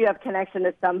whenever you have connection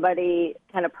to somebody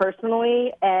kind of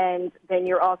personally, and then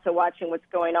you're also watching what's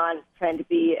going on, trying to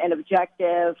be an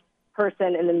objective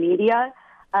person in the media.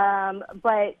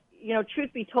 But,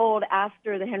 truth be told,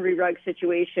 after the Henry Ruggs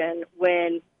situation,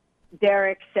 when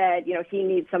Derek said, he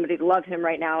needs somebody to love him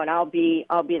right now, and I'll be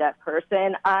that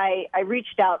person, I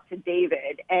reached out to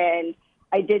David, and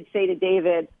I did say to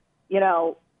David,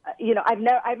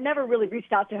 I've never really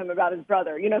reached out to him about his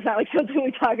brother. It's not like something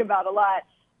we talk about a lot.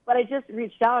 But I just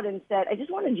reached out and said, I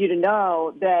just wanted you to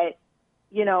know that,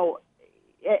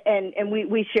 and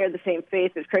we share the same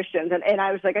faith as Christians. And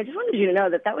I was like, I just wanted you to know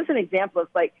that was an example of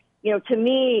to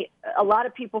me, a lot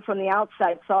of people from the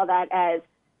outside saw that as,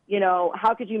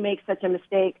 how could you make such a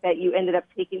mistake that you ended up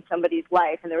taking somebody's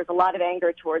life? And there was a lot of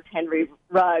anger towards Henry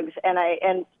Ruggs.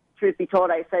 And truth be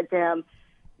told, I said to him,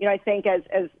 I think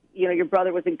as your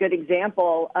brother was a good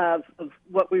example of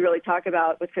what we really talk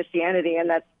about with Christianity, and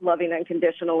that's loving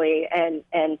unconditionally and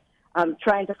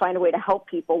trying to find a way to help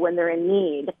people when they're in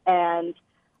need. And,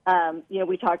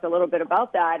 we talked a little bit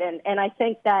about that. And I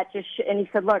think that and he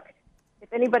said, look,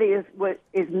 if anybody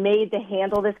is made to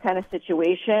handle this kind of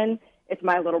situation, it's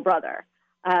my little brother.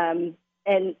 And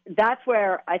that's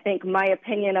where I think my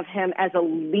opinion of him as a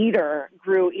leader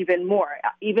grew even more,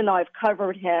 even though I've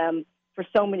covered him for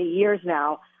so many years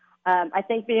now. I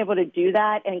think being able to do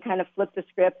that and kind of flip the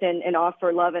script and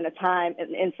offer love in a time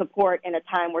and support in a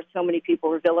time where so many people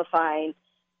were vilifying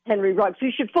Henry Ruggs,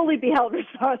 who should fully be held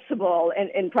responsible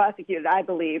and prosecuted, I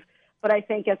believe. But I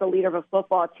think as a leader of a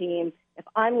football team, if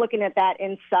I'm looking at that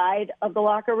inside of the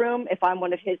locker room, if I'm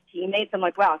one of his teammates, I'm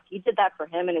like, wow, if he did that for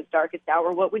him in his darkest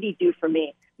hour, what would he do for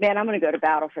me? Man, I'm going to go to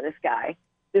battle for this guy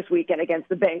this weekend against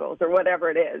the Bengals or whatever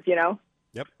it is, you know?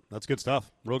 Yep, that's good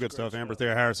stuff. Real good stuff. Amber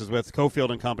Thayer Harris is with Cofield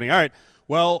and Company. All right,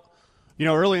 well, you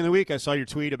know, early in the week I saw your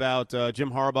tweet about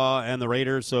Jim Harbaugh and the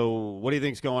Raiders. So what do you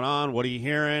think's going on? What are you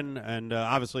hearing? And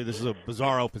obviously this is a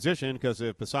bizarro position because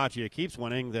if Bisaccia keeps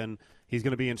winning, then he's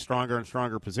going to be in stronger and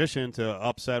stronger position to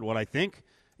upset what I think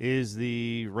is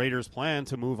the Raiders' plan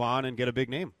to move on and get a big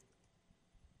name.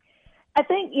 I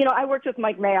think, you know, I worked with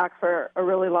Mike Mayock for a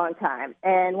really long time.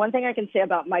 And one thing I can say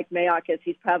about Mike Mayock is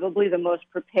he's probably the most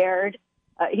prepared.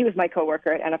 He was my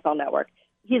coworker at NFL Network.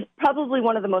 He's probably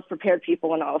one of the most prepared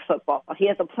people in all of football. He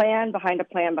has a plan behind a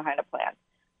plan behind a plan.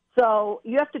 So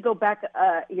you have to go back,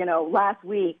 you know, last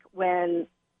week when it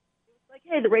was like,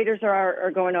 hey, the Raiders are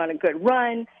going on a good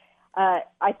run.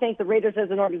 I think the Raiders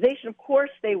as an organization, of course,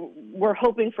 they were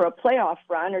hoping for a playoff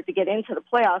run or to get into the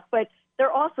playoffs, but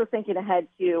they're also thinking ahead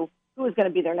to who is going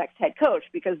to be their next head coach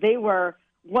because they were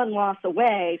one loss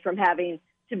away from having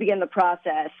to begin the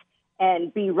process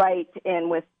and be right in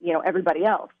with, you know, everybody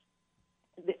else.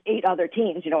 The 8 other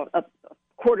teams, you know, a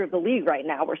quarter of the league right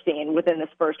now we're seeing within this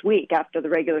first week after the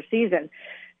regular season.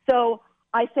 So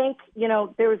I think, you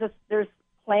know, there's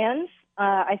plans.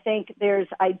 I think there's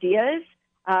ideas.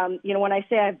 You know, when I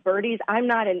say I have birdies, I'm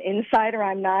not an insider.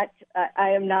 I am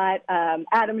not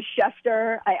Adam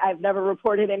Schefter. I've never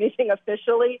reported anything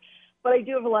officially, but I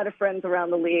do have a lot of friends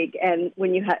around the league. And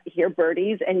when you hear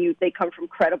birdies and they come from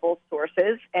credible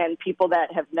sources and people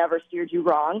that have never steered you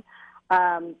wrong,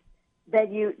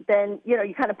 then you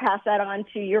kind of pass that on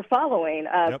to your following.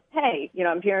 Yep. Hey, you know,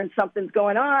 I'm hearing something's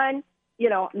going on. You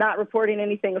know, not reporting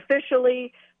anything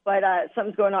officially, but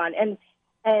something's going on.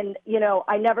 And you know,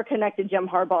 I never connected Jim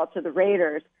Harbaugh to the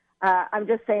Raiders. I'm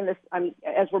just saying this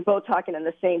as we're both talking in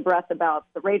the same breath about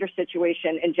the Raiders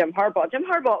situation and Jim Harbaugh. Jim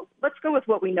Harbaugh, let's go with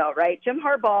what we know, right? Jim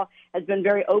Harbaugh has been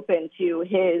very open to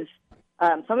his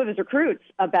some of his recruits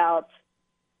about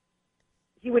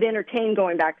he would entertain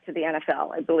going back to the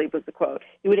NFL, I believe was the quote.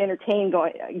 He would entertain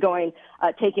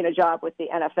taking a job with the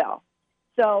NFL.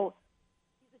 So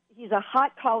he's a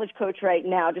hot college coach right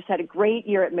now, just had a great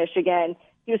year at Michigan.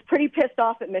 He was pretty pissed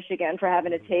off at Michigan for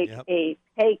having to take a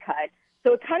pay cut.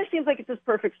 So it kind of seems like it's this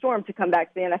perfect storm to come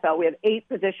back to the NFL. We have 8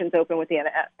 positions open with the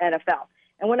NFL.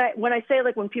 And when I say,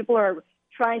 like, when people are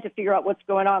trying to figure out what's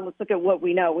going on, let's look at what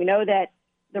we know. We know that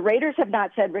the Raiders have not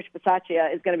said Rich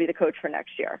Bisaccia is going to be the coach for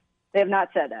next year. They have not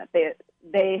said that.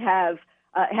 They have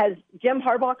has Jim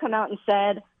Harbaugh come out and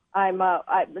said,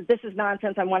 this is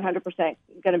nonsense. I'm 100%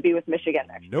 going to be with Michigan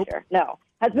next year. No.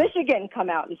 Has Michigan come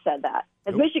out and said that?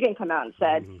 Has Michigan come out and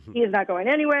said he is not going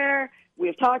anywhere?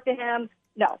 We've talked to him.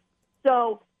 No.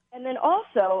 So, and then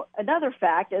also another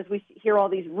fact, as we hear all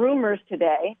these rumors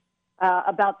today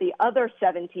about the other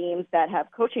 7 teams that have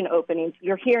coaching openings,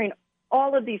 you're hearing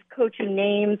all of these coaching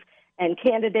names and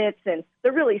candidates, and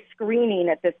they're really screening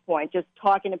at this point, just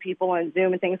talking to people on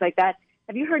Zoom and things like that.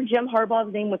 Have you heard Jim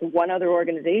Harbaugh's name with one other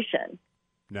organization?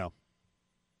 No.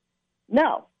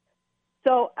 No.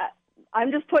 So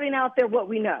I'm just putting out there what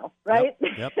we know, right?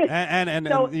 Yep. And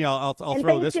So- you know, I'll and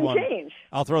throw things this can one. change.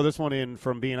 I'll throw this one in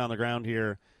from being on the ground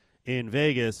here in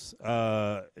Vegas.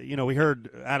 You know, we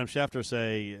heard Adam Schefter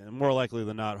say more likely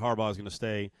than not Harbaugh is going to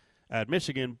stay at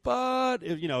Michigan, but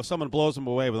if someone blows him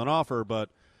away with an offer, but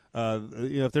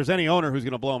if there's any owner who's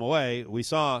going to blow him away, we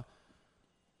saw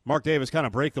Mark Davis kind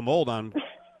of break the mold on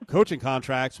coaching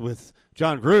contracts with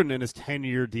John Gruden in his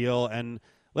 10-year deal. And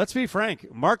let's be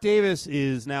frank, Mark Davis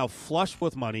is now flush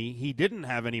with money. He didn't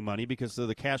have any money because of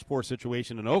the cash poor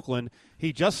situation in Oakland.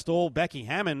 He just stole Becky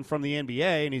Hammon from the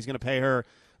NBA, and he's going to pay her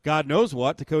God knows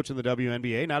what to coach in the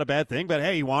WNBA. Not a bad thing, but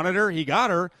hey, he wanted her. He got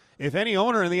her. If any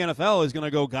owner in the NFL is going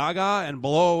to go gaga and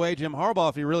blow away Jim Harbaugh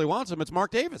if he really wants him, it's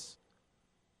Mark Davis.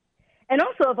 And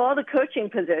also, of all the coaching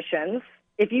positions,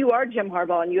 if you are Jim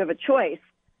Harbaugh and you have a choice,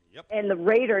 and the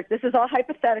Raiders, this is all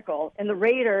hypothetical, and the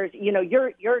Raiders,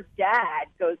 your dad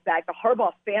goes back, the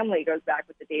Harbaugh family goes back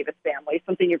with the Davis family,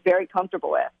 something you're very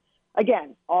comfortable with.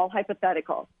 Again, all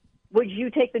hypothetical. Would you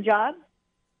take the job?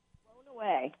 Blown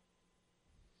away.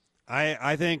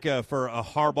 I think for a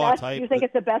Harbaugh type. You think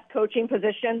it's the best coaching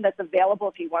position that's available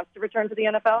if he wants to return to the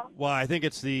NFL? Well, I think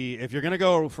it's if you're going to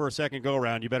go for a second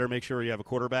go-around, you better make sure you have a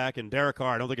quarterback. And Derek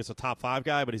Carr, I don't think it's a top 5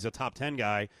 guy, but he's a top 10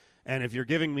 guy. And if you're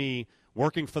giving me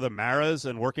working for the Maras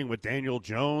and working with Daniel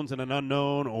Jones and an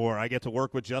unknown, or I get to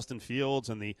work with Justin Fields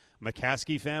and the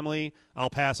McCaskey family, I'll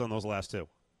pass on those last 2.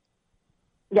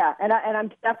 Yeah, and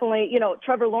I'm definitely,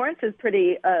 Trevor Lawrence is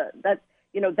pretty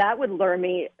that would lure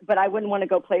me, but I wouldn't want to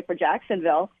go play for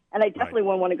Jacksonville. And I definitely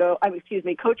wouldn't want to go,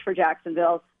 coach for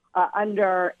Jacksonville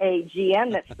under a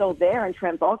GM that's still there in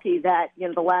Trent Baalke that,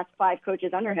 the last 5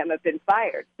 coaches under him have been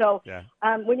fired. So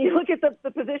when you look at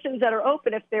the positions that are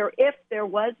open, if there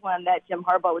was one that Jim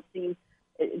Harbaugh would seem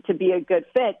to be a good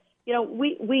fit,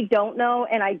 we don't know.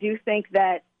 And I do think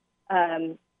that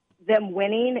them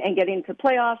winning and getting to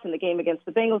playoffs and the game against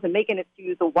the Bengals and making it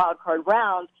to the wild card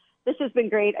round, this has been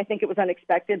great. I think it was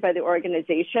unexpected by the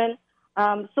organization.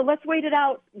 So let's wait it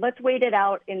out. Let's wait it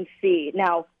out and see.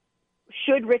 Now,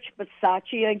 should Rich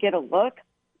Bisaccia get a look?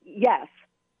 Yes.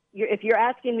 If you're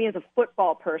asking me as a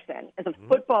football person,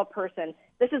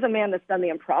 this is a man that's done the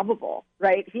improbable,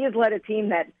 right? He has led a team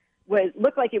that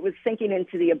looked like it was sinking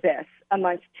into the abyss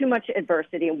amongst too much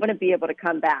adversity and wouldn't be able to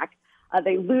come back.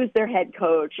 They lose their head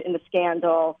coach in the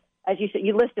scandal. As you said,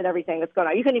 you listed everything that's going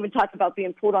on. You couldn't even talk about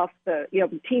being pulled off the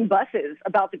team buses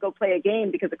about to go play a game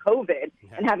because of COVID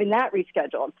and having that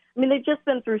rescheduled. I mean, they've just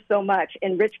been through so much,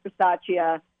 and Rich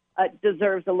Bisaccia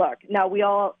deserves a look. Now, we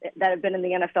all that have been in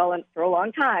the NFL for a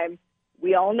long time,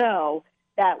 we all know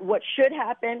that what should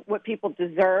happen, what people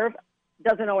deserve,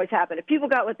 doesn't always happen. If people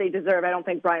got what they deserve, I don't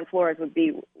think Brian Flores would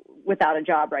be without a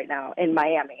job right now in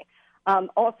Miami.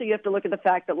 Also, you have to look at the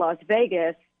fact that Las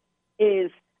Vegas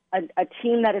is a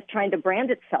team that is trying to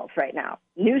brand itself right now.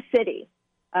 New city,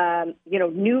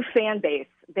 new fan base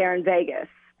there in Vegas.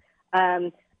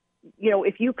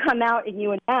 If you come out and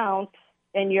you announce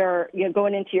and you're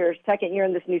going into your second year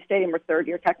in this new stadium, or third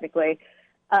year technically,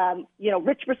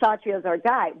 Rich Bisaccia is our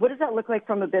guy. What does that look like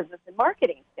from a business and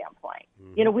marketing standpoint?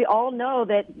 Mm-hmm. We all know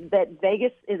that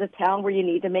Vegas is a town where you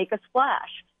need to make a splash.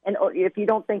 And if you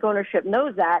don't think ownership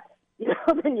knows that,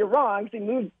 then you're wrong. So you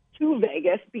moved to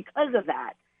Vegas because of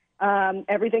that.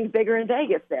 Everything's bigger in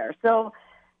Vegas there. So,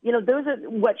 those are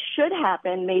what should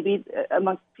happen maybe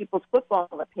amongst people's football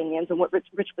opinions and what Rich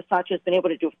Bisaccia has been able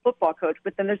to do as a football coach.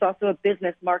 But then there's also a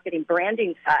business marketing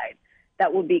branding side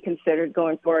that will be considered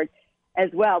going forward as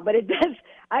well. But it does.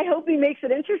 I hope he makes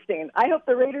it interesting. I hope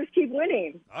the Raiders keep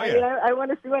winning. Oh, yeah. I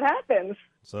want to see what happens.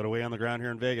 So do we on the ground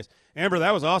here in Vegas. Amber,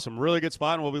 that was awesome. Really good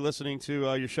spot, and we'll be listening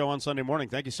to your show on Sunday morning.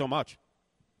 Thank you so much.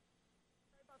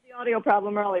 Sorry about the audio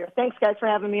problem earlier. Thanks, guys, for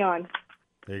having me on.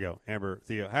 There you go. Amber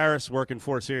Theoharis working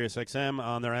for SiriusXM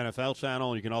on their NFL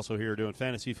channel. You can also hear her doing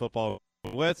fantasy football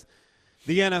with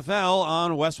the NFL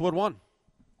on Westwood One.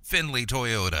 Findlay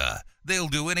Toyota. They'll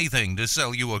do anything to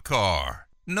sell you a car.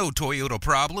 No Toyota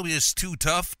problem is too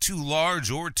tough, too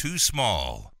large, or too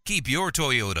small. Keep your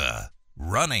Toyota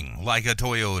running like a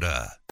Toyota.